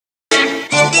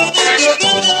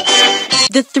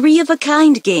The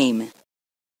three-of-a-kind game.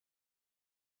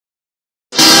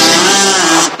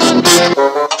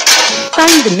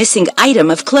 Find the missing item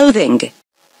of clothing.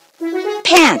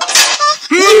 Pants.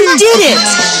 You did it!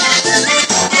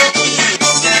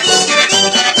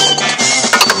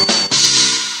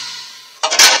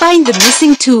 Find the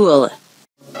missing tool.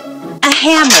 A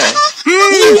hammer.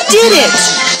 You did it!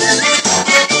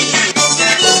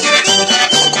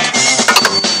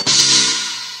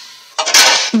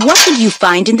 What did you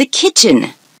find in the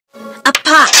kitchen? A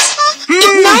pot.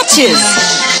 It matches!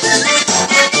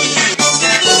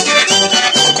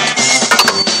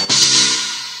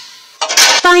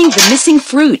 Find the missing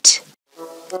fruit.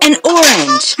 An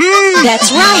orange.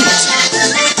 That's right!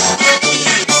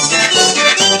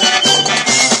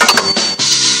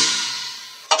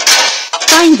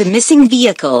 Find the missing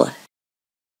vehicle.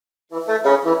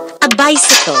 A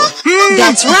bicycle.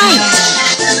 That's right!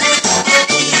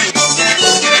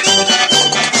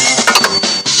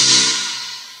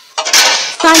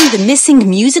 Find the missing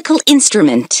musical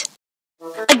instrument.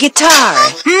 A guitar.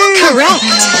 Correct!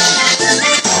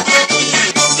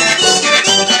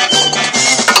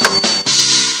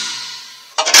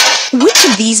 Which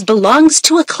of these belongs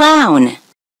to a clown?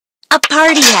 A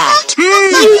party hat.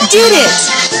 You did it!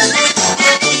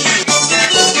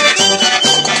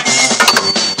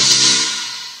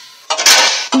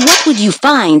 What would you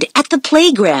find at the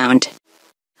playground?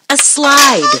 A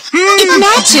slide. It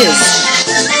matches!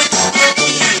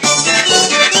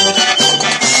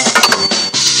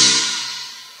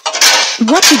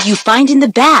 What did you find in the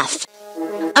bath?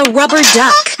 A rubber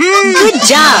duck. Good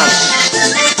job!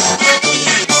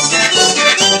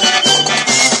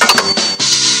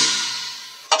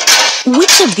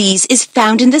 Which of these is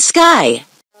found in the sky?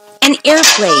 An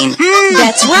airplane.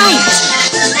 That's right!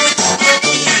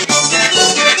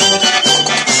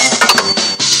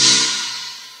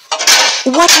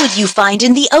 What would you find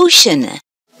in the ocean?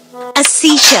 A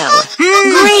seashell.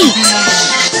 Great!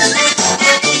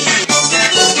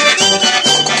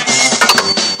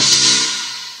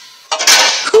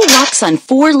 Who walks on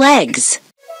four legs?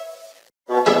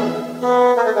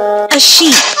 A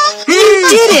sheep. You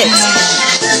did it!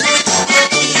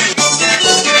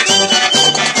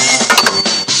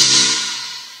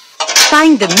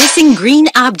 Find the missing green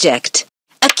object.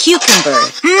 A cucumber.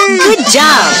 Good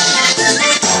job!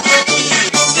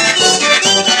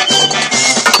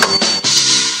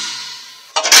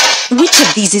 Which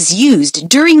of these is used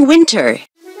during winter?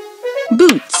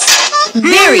 Boots.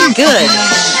 Very good!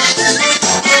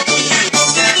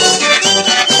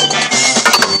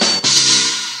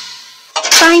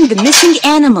 Find the missing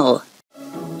animal.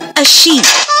 A sheep.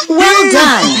 Well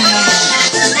done!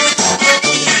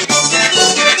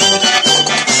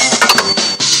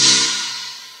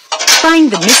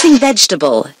 Find the missing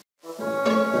vegetable.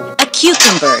 A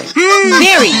cucumber.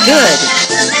 Very good!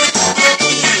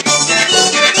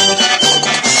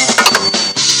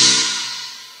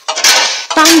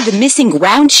 Find the missing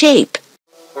round shape.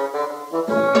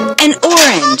 An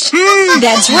orange.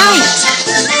 That's right!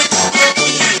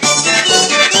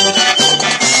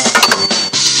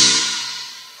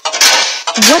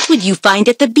 What would you find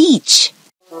at the beach?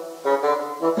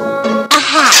 A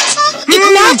hat. It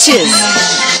matches!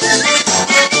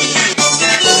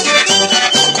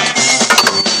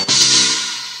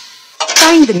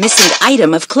 Find the missing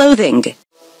item of clothing.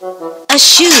 A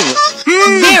shoe.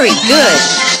 Very good!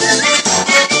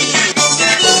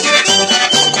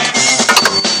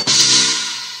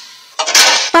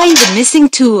 Find the missing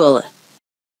tool.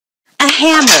 A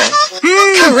hammer.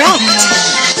 Correct!